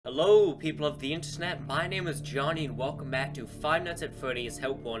Hello, people of the internet. My name is Johnny, and welcome back to Five Nights at Freddy's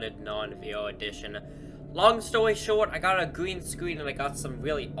Help Wanted non-VR edition. Long story short, I got a green screen and I got some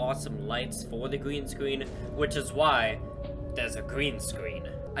really awesome lights for the green screen, which is why there's a green screen.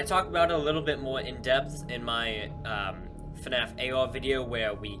 I talked about it a little bit more in depth in my FNaF AR video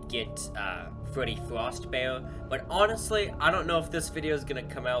where we get Freddy Frostbear, but honestly, I don't know if this video is gonna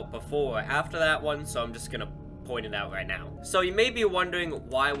come out before or after that one, so I'm just gonna point it out right now. So you may be wondering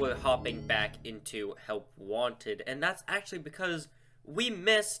why we're hopping back into Help Wanted, and that's actually because we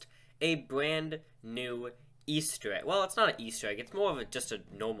missed a brand new Easter egg. Well, it's not an Easter egg, it's more of just a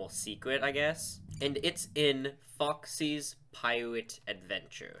normal secret, I guess. And it's in FOXY'S Pirate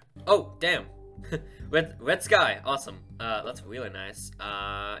Adventure. Oh, damn. Red sky, awesome. That's really nice.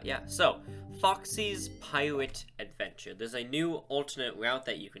 Yeah, so FOXY'S Pirate Adventure. There's a new alternate route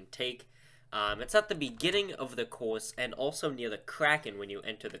that you can take. It's at the beginning of the course and also near the Kraken when you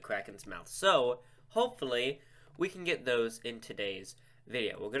enter the Kraken's mouth. So, hopefully, we can get those in today's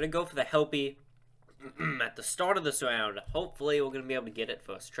video. We're gonna go for the Helpy at the start of this round. Hopefully, we're gonna be able to get it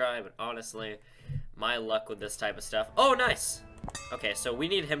first try, but honestly, my luck with this type of stuff. Oh, nice! Okay, so we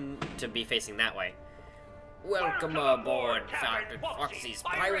need him to be facing that way. Welcome aboard, FOXY'S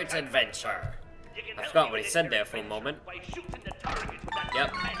Pirate Adventure. I forgot what he said there for a moment.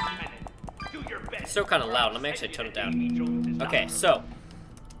 Yep. Still kind of loud. Let me actually turn it down. Okay, so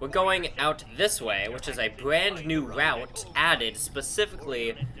we're going out this way, which is a brand new route added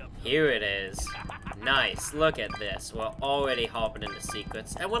specifically. Here it is. Nice. Look at this. We're already hopping into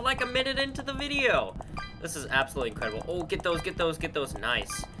secrets, and we're like a minute into the video. This is absolutely incredible. Oh, get those, get those, get those.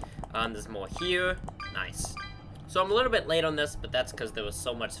 Nice. There's more here. Nice. So I'm a little bit late on this, but that's because there was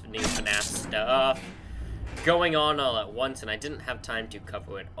so much new FNaF stuff going on all at once, and I didn't have time to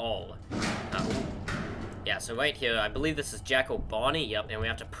cover it all. Yeah, so right here, I believe this is Jack O'Barney, yep, and we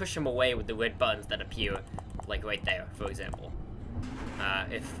have to push him away with the red buttons that appear, like right there, for example.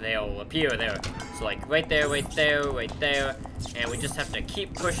 If they'll appear there. So like right there, right there, right there, and we just have to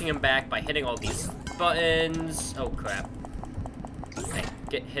keep pushing him back by hitting all these buttons. Oh crap.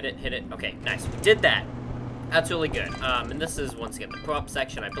 Okay, hit it, okay, nice, we did that. That's really good. And this is, once again, the prop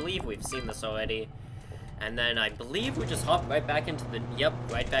section. I believe we've seen this already. And then I believe we just hop right back into the, yep,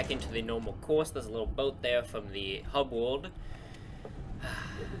 right back into the normal course. There's a little boat there from the hub world.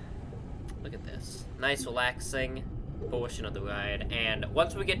 Look at this. Nice, relaxing portion of the ride. And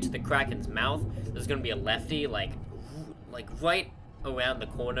once we get to the Kraken's mouth, there's going to be a lefty, like right around the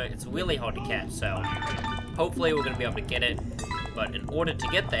corner. It's really hard to catch, so hopefully we're going to be able to get it. But in order to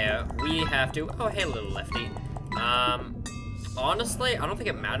get there, we have to, oh, hey, little lefty. Honestly, I don't think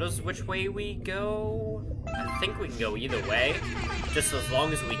it matters which way we go. I think we can go either way, just as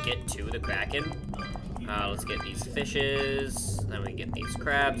long as we get to the Kraken. Let's get these fishes, then we get these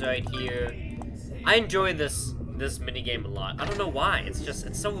crabs right here. I enjoy this minigame a lot. I don't know why,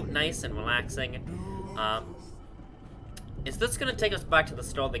 it's so nice and relaxing. Is this gonna take us back to the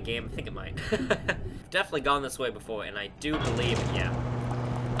start of the game? I think it might. I've definitely gone this way before, and I do believe, yeah.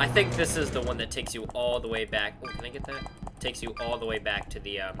 I think this is the one that takes you all the way back. Oh, can I get that? Takes you all the way back to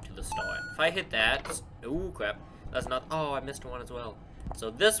the start. If I hit that, ooh, crap. That's not, oh, I missed one as well.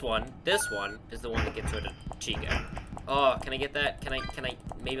 So this one is the one that gets rid of Chica. Oh, can I get that? Can I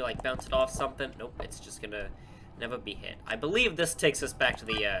maybe like bounce it off something? Nope, it's just gonna never be hit. I believe this takes us back to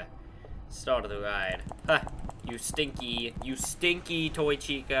the start of the ride. Ha, you stinky Toy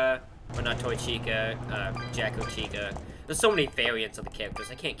Chica. Or not Toy Chica, Jacko Chica. There's so many variants of the characters,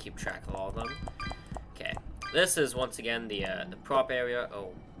 I can't keep track of all of them. Okay, this is once again the prop area. Oh,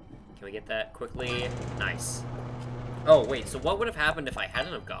 can we get that quickly? Nice. Oh wait, so what would have happened if I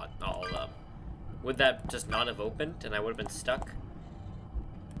hadn't have got all of them? Would that just not have opened and I would have been stuck?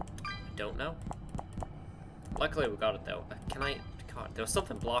 I don't know. Luckily we got it though. God, there was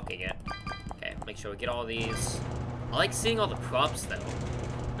something blocking it. Okay, make sure we get all these. I like seeing all the props though.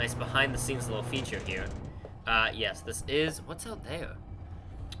 Nice behind the scenes little feature here. Yes, this is, what's out there?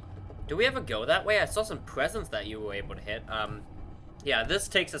 Do we ever go that way? I saw some presents that you were able to hit. Yeah, this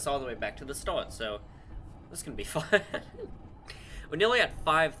takes us all the way back to the start, so this can be fun. We're nearly at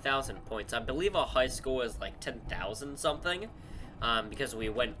 5,000 points. I believe our high score is like 10,000 something, because we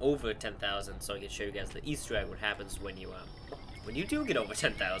went over 10,000, so I can show you guys the Easter egg, what happens when you do get over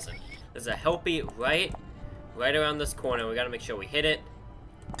 10,000. There's a Helpy right around this corner. We gotta make sure we hit it.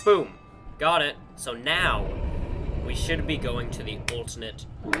 Boom. Got it. So now, we should be going to the alternate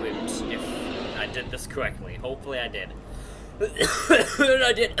route, if I did this correctly. Hopefully I did.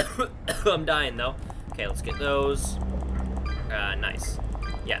 I did. I'm dying, though. Okay, let's get those. Nice.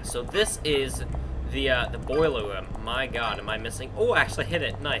 Yeah, so this is the boiler room. My god, am I missing? Oh, actually hit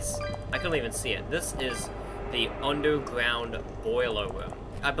it. Nice. I couldn't even see it. This is the underground boiler room.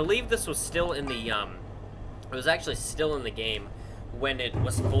 I believe this was still in the, it was actually still in the game when it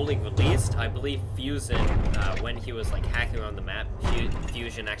was fully released. I believe Fusion, when he was, like, hacking around the map,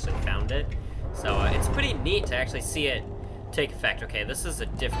 Fusion actually found it. So, it's pretty neat to actually see it take effect. Okay, this is a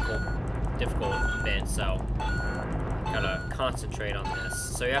difficult bit, so gotta concentrate on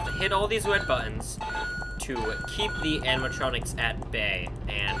this. So you have to hit all these red buttons to keep the animatronics at bay.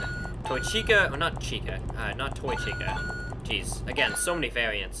 And Toy Chica, or not Chica, not Toy Chica. Jeez, again, so many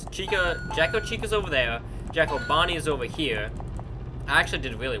variants. Jacko Chica's over there. Jacko Bonnie is over here. I actually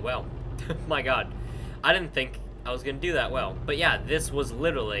did really well. My god, I didn't think I was gonna do that well. But yeah, this was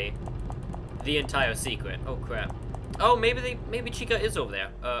literally the entire secret. Oh crap. Oh, maybe Chica is over there.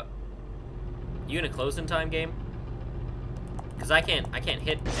 You gonna close in time, game? Cause I can't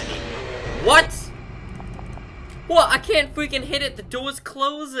hit any. What? What? I can't freaking hit it. The door's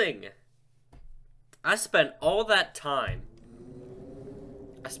closing. I spent all that time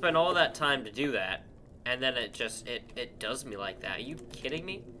to do that, and then it just it does me like that. Are you kidding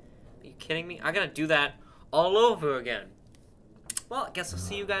me? Are you kidding me? I gotta do that all over again. Well, I guess I'll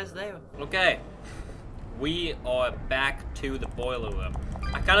see you guys there. Okay, we are back to the boiler room.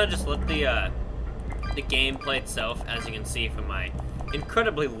 I kind of just let the gameplay itself, as you can see from my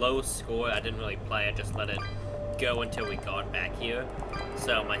incredibly low score. I didn't really play, I just let it go until we got back here.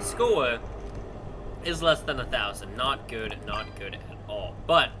 So my score is less than 1,000. Not good at all.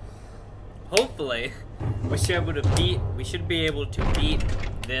 But hopefully we should be able to beat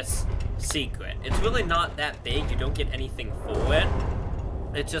this secret. It's really not that big, you don't get anything for it.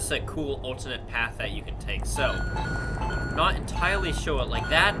 It's just a cool alternate path that you can take. So not entirely sure. Like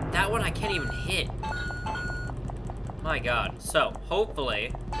that one I can't even hit. My god. So,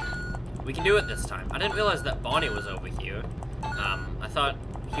 hopefully, we can do it this time. I didn't realize that Bonnie was over here. I thought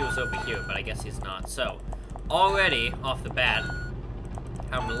he was over here, but I guess he's not. So, already, off the bat,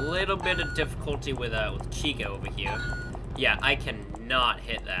 having a little bit of difficulty with Chica over here. Yeah, I cannot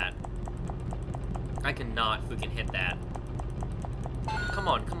hit that. I cannot freaking hit that. Come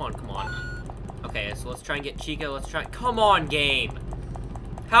on, come on, come on. Okay, so let's try and get Chica. Let's try. Come on, game.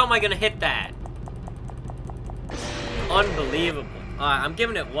 How am I gonna hit that? Unbelievable. I'm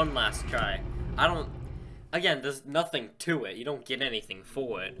giving it one last try. Again, there's nothing to it. You don't get anything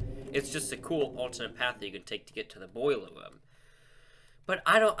for it. It's just a cool alternate path that you can take to get to the boiler room. But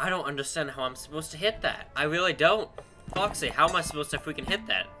I don't understand how I'm supposed to hit that. I really don't. Foxy, how am I supposed to freaking hit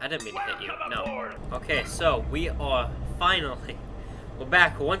that? I didn't mean to hit you. No. Okay, so we are finally, we're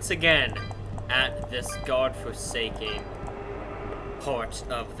back once again at this godforsaken part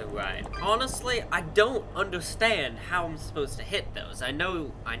of the ride. Honestly, I don't understand how I'm supposed to hit those. I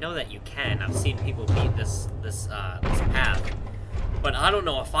know that you can. I've seen people beat this path, but I don't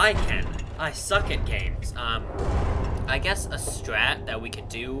know if I can. I suck at games. I guess a strat that we could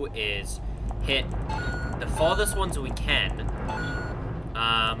do is hit the farthest ones we can,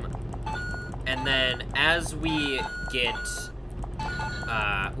 and then as we get,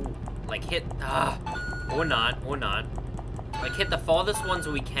 like hit, or not. Like, hit the farthest ones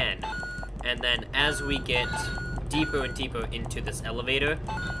we can, and then as we get deeper and deeper into this elevator,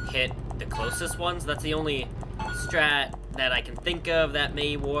 hit the closest ones. That's the only strat that I can think of that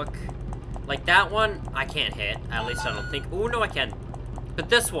may work. Like, that one, I can't hit. At least I don't think. Oh, no, I can. But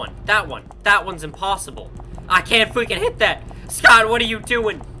this one, that one's impossible. I can't freaking hit that. Scott, what are you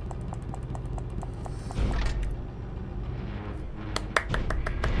doing?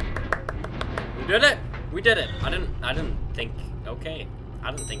 We did it. We did it. I didn't think, okay.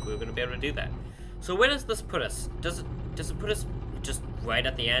 I didn't think we were gonna be able to do that. So where does this put us? Does it put us just right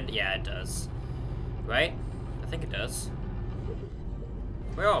at the end? Yeah, it does. Right? I think it does.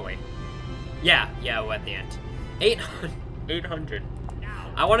 Where are we? Yeah, we're at the end. 800.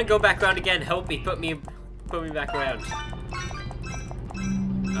 I want to go back around again. Help me, put me back around.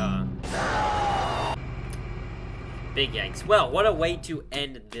 Big yanks. Well, what a way to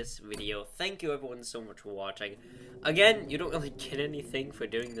end this video. Thank you everyone so much for watching. Again, you don't really get anything for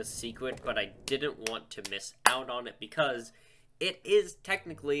doing this secret, but I didn't want to miss out on it because it is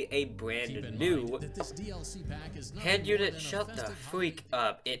technically a brand new head unit. Shut the freak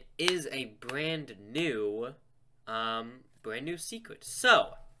up. It is a brand new secret.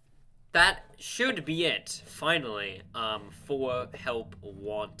 So that should be it, finally, for Help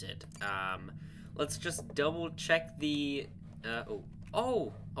Wanted. Let's just double check the,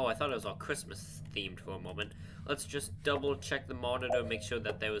 oh, I thought it was all Christmas themed for a moment. Let's just double check the monitor, make sure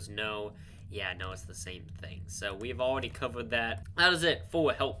that there was no, yeah, no, it's the same thing. So we've already covered that. That is it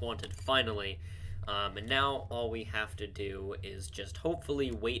for Help Wanted, finally. And now all we have to do is just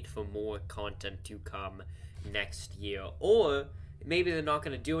hopefully wait for more content to come next year. Or maybe they're not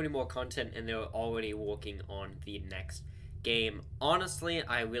going to do any more content and they're already working on the next game. Honestly,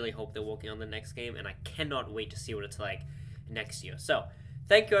 I really hope they're working on the next game, and I cannot wait to see what it's like next year. So,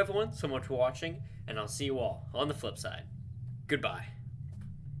 thank you everyone so much for watching, and I'll see you all on the flip side. Goodbye.